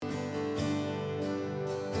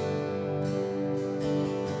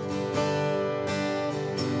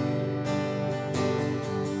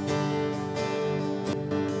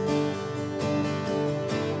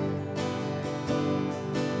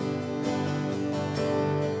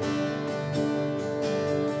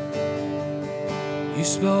You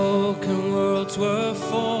spoke and worlds were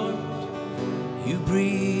formed. You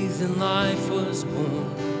breathed and life was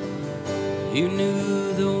born. You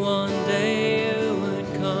knew that one day it would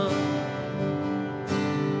come.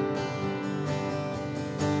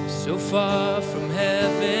 So far from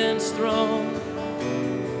heaven's throne,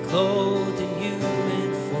 clothed in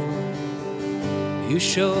human form, you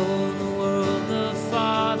showed the world the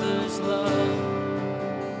Father's love.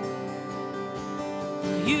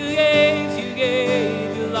 You gave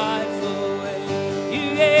your life away.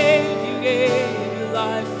 You gave your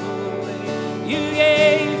life away. You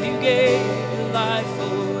gave your life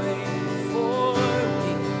away for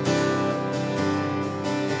me.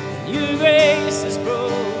 Your grace has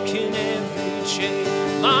broken every chain.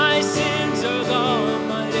 My sins are gone,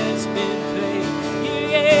 my debt's been paid. You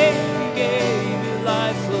gave your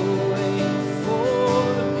life away for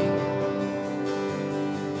me.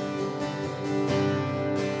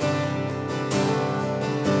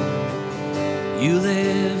 You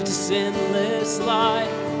lived a sinless life,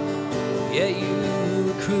 yet you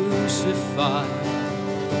were crucified.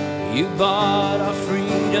 You bought our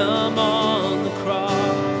freedom on the cross.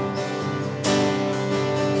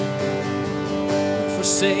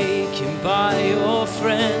 Forsaken by your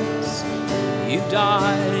friends, you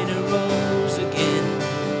died and rose again.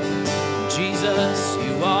 Jesus,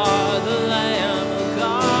 you are the Lamb of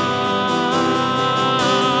God.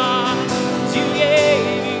 You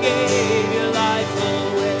gave your life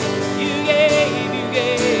away. You gave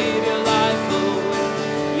your life away.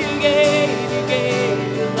 You gave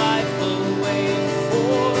your life away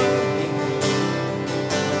for me.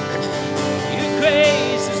 Your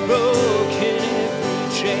grace has broken every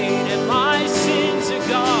chain, and my sins are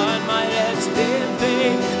gone, my debt's been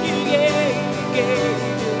paid. You gave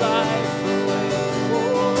your life away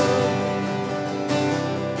for me.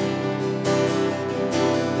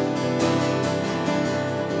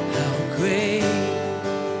 How great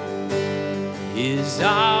is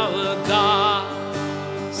our God?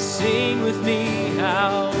 Sing with me,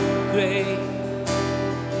 how great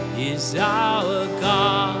is our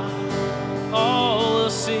God? All will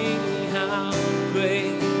sing, how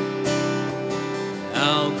great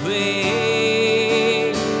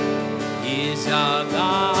is our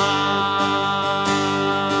God.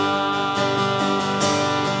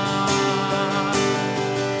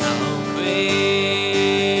 How great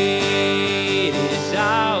is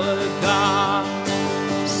our God?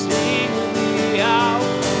 Sing with me, how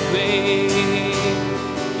great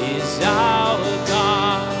is our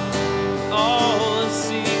God? All will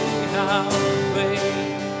sing, how great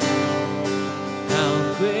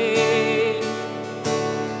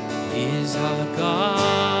is our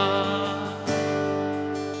God.